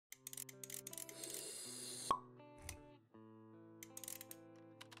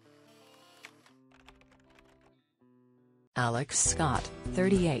Alex Scott,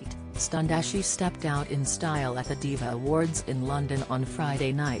 38, stunned as she stepped out in style at the Diva Awards in London on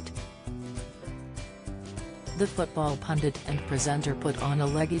Friday night. The football pundit and presenter put on a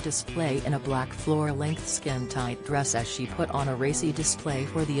leggy display in a black floor-length skin-tight dress as she put on a racy display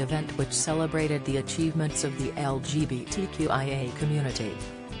for the event, which celebrated the achievements of the LGBTQIA community.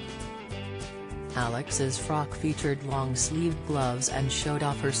 Alex's frock featured long-sleeved gloves and showed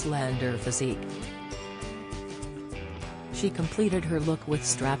off her slender physique. She completed her look with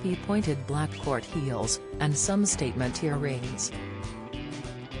strappy pointed black court heels, and some statement earrings.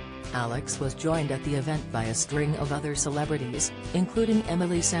 Alex was joined at the event by a string of other celebrities, including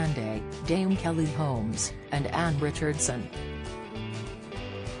Emily Sandé, Dame Kelly Holmes, and Anne Richardson.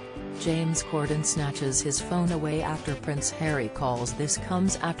 James Corden snatches his phone away after Prince Harry calls. This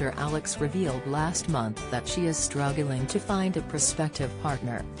comes after Alex revealed last month that she is struggling to find a prospective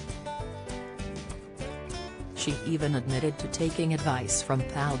partner. She even admitted to taking advice from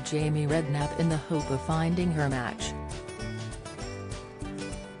pal Jamie Redknapp in the hope of finding her match.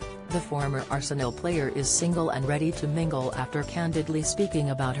 The former Arsenal player is single and ready to mingle after candidly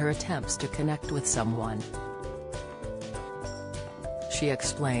speaking about her attempts to connect with someone. She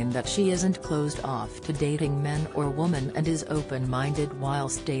explained that she isn't closed off to dating men or women and is open-minded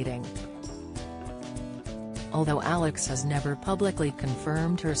whilst dating. Although Alex has never publicly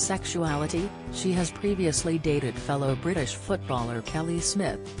confirmed her sexuality, she has previously dated fellow British footballer Kelly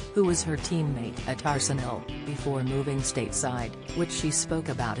Smith, who was her teammate at Arsenal, before moving stateside, which she spoke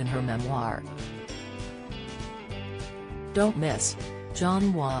about in her memoir. Don't miss: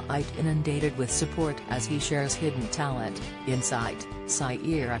 John White inundated with support as he shares hidden talent, insight.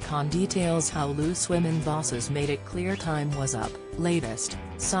 Saira Khan details how loose women bosses made it clear time was up. Latest: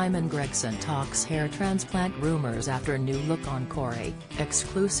 Simon Gregson talks hair transplant rumors after new look on Corey.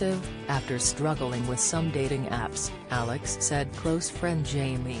 Exclusive: after struggling with some dating apps, Alex said close friend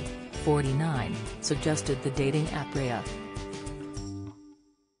Jamie, 49, suggested the dating app Raya.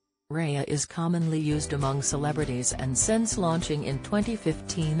 Raya is commonly used among celebrities, and since launching in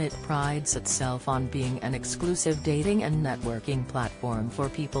 2015 it prides itself on being an exclusive dating and networking platform for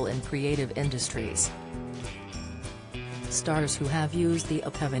people in creative industries. Stars who have used the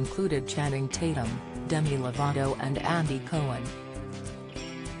app have included Channing Tatum, Demi Lovato and Andy Cohen.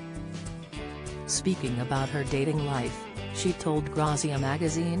 Speaking about her dating life, she told Grazia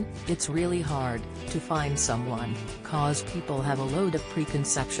magazine, "It's really hard to find someone, cause people have a load of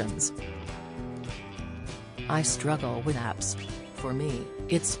preconceptions. I struggle with apps. For me,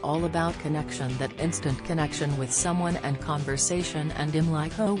 it's all about connection, that instant connection with someone and conversation, and I'm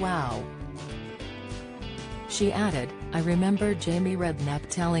like, oh wow." She added, "I remember Jamie Redknapp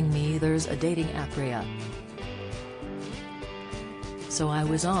telling me there's a dating app Raya. So I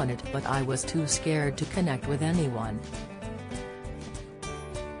was on it, but I was too scared to connect with anyone."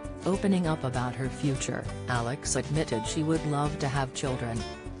 Opening up about her future, Alex admitted she would love to have children.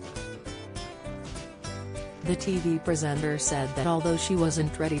 The TV presenter said that although she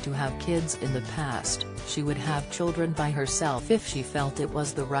wasn't ready to have kids in the past, she would have children by herself if she felt it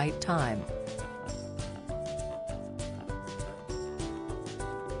was the right time.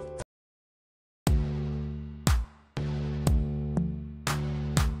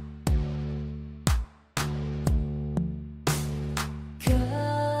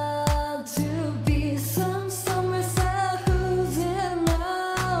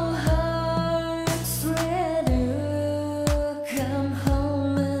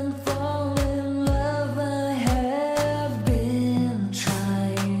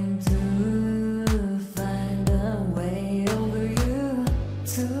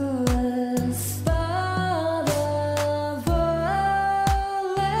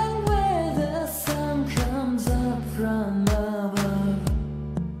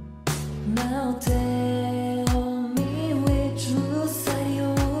 Now take